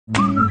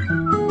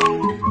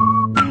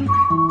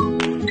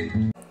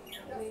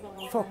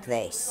Fuck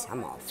this,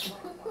 I'm off.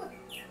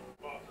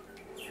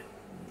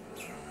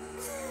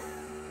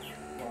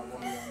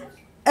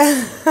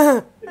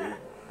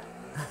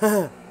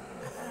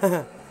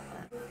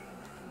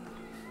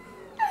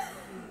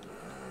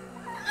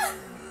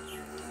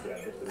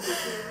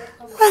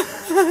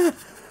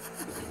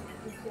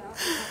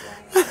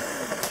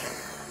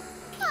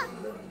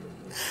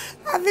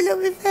 Have a look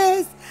at my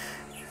face.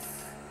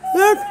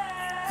 Look.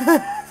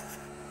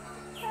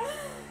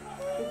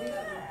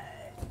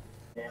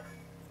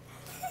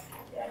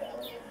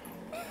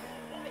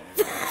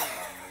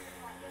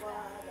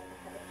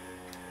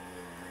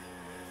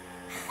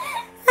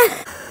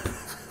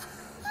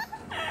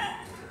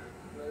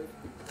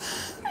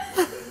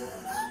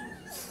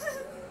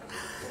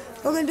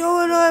 Fucking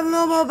don't have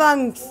no more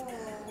banks.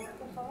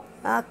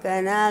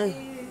 Fucking hell.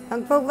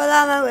 I'm fuck for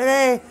that out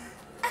today.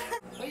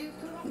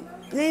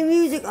 Leave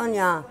music on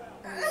ya.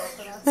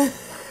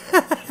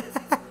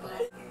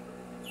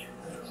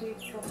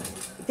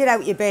 Get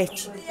out, you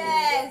bitch.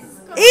 Yes.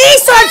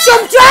 He's on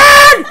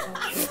something!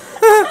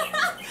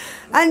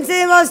 And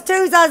same as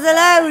twos as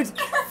allowed.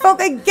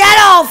 Fucking get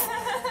off!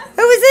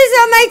 Who was this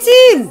on my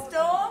team?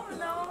 Storm,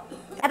 no.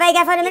 I better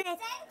get for a minute.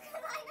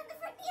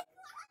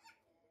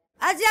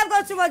 Actually, I've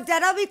got someone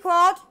dead on me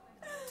quad.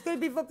 It's going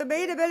to be fucking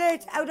me in a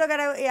minute. How do I get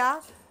out of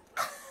here?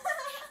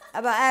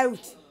 I'm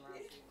out.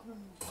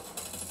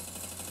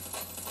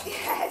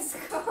 Yes,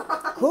 come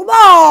on. Come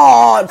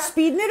on!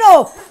 Speeding it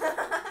up.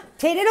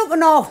 Take it up a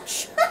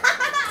notch.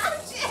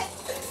 Shit.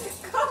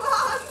 Come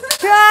on.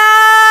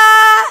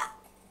 Ah!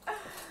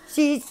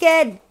 She's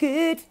getting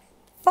good.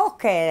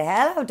 Fucking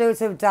hell, I'm doing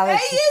some damage.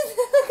 Hey, yes.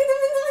 Look at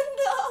him in the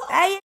window.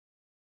 Hey!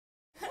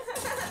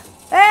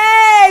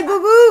 Hey,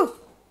 boo-boo!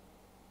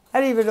 I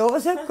didn't even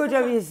notice it. Good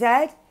job you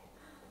said.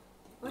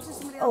 What's this,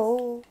 somebody else?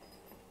 Oh.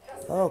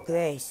 Fuck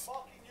this.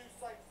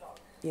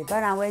 You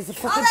better where's the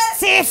fucking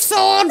safe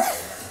zone?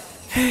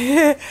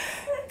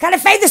 Can I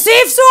find the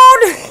safe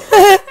zone?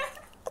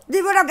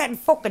 They were not getting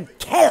fucking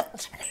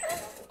killed.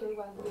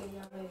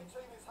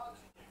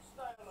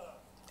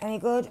 Any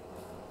good?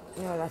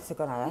 No, that's the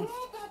gun I left. No,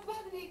 God,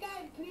 Wesley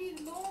again,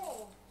 please,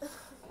 no.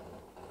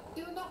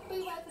 Do not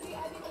be Wesley,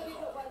 anybody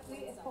but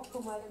Wesley. It's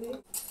fucking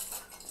Wesley.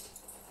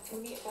 We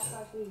need that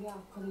Wesley here,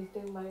 because he's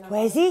doing my...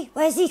 Where's he?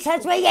 Where's he? Tell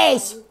us where he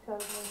is.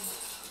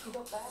 He's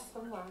up there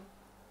somewhere.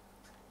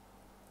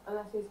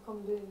 Unless he's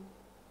come down.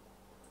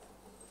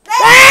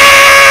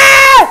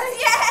 Ah!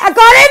 Yeah. I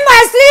got him,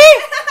 Wesley!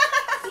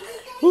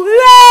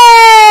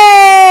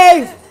 Hooray!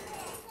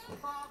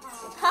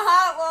 Haha,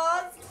 it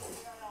was.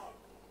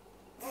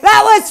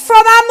 That was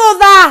from our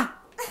mother!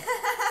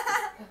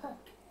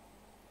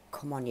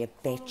 Come on, you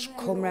bitch.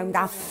 Come round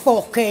that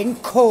fucking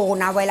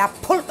corner while I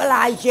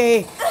pulverise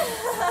you.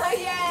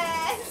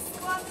 Yes.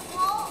 One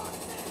more.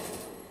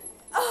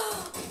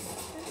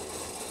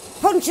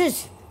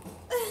 Punches.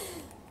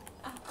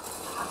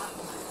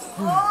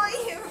 Oh,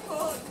 you.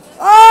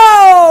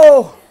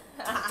 Oh!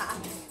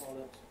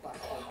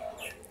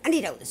 I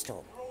need out the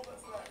store.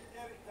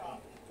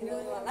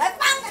 I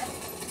found it.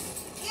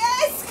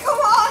 Yes, come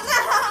on.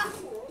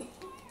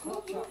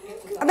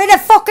 I'm in a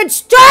fucking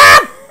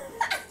storm!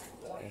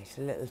 It's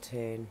a little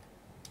turn.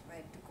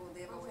 Right, to go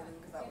the other way then,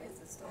 because that way is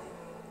the storm.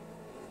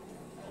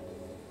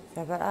 Is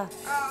that better?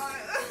 Oh.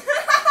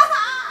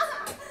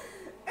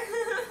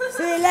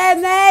 See you later,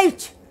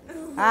 mate!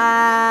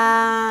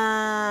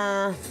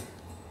 Ah.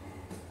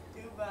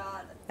 Too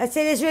bad. Let's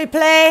see this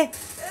replay.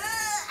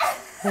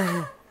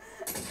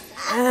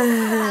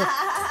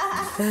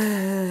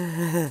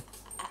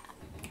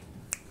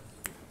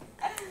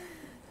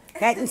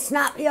 Getting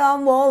snappy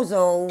on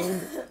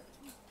Warzone.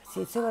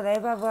 See some of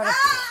them, I've got a...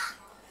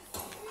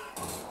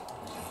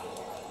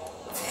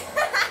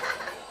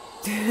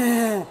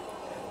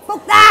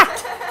 Fuck that!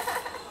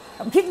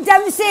 I'm kicking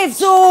down the safe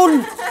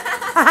zone.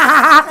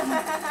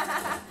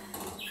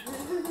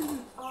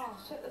 Oh,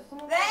 shit, there's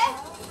someone There.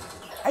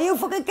 Are you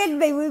fucking kidding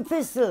me with a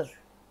pistol?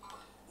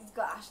 He's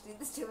got Ashley,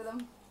 there's two of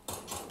them.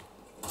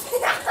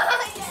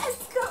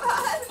 Yes, come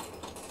on.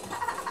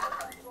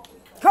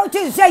 Go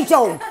to the safe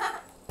zone.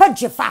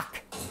 Punch your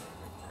fuck.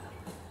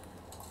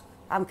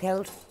 I'm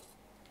killed.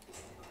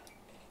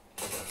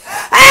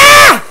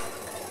 Ah!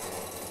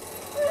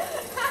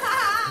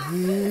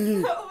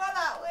 Over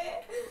that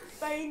way.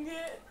 Find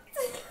it.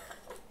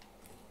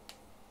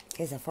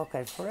 He's a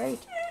fucking freak.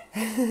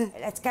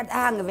 Let's get the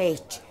hang of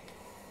it.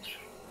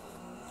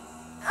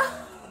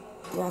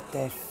 What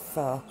the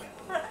fuck?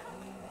 No,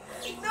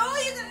 you're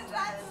gonna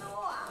drive in the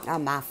water. Oh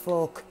my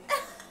fuck.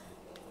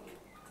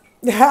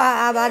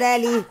 How about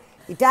Ellie?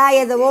 You die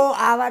in the water,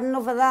 I've had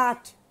enough of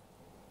that.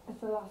 It's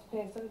the last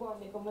person. Go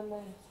on, you come in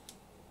there.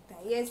 There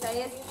he is, there he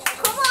is.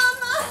 Come on,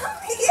 Mum.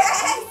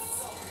 Yes.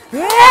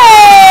 Rain!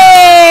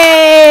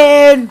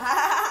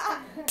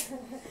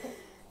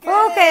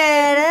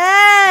 Fucking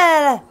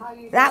hell!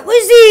 That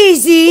was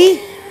easy!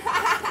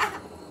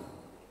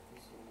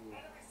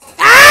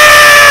 Ah!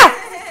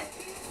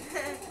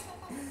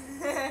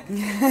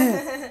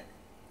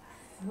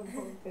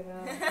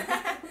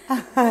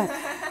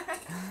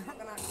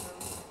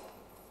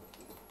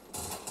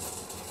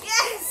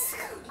 Yes!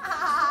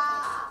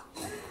 Ah.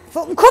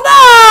 Fucking come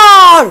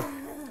on!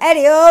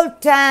 Any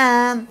old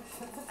time.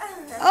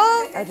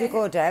 Oh, how'd you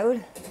go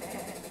down?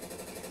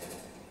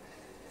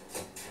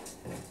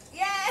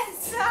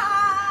 Yes!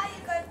 Ah,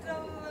 you got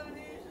double.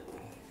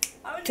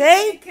 How many See?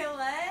 did you kill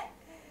there?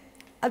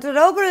 I don't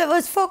know, but it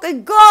was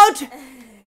fucking good.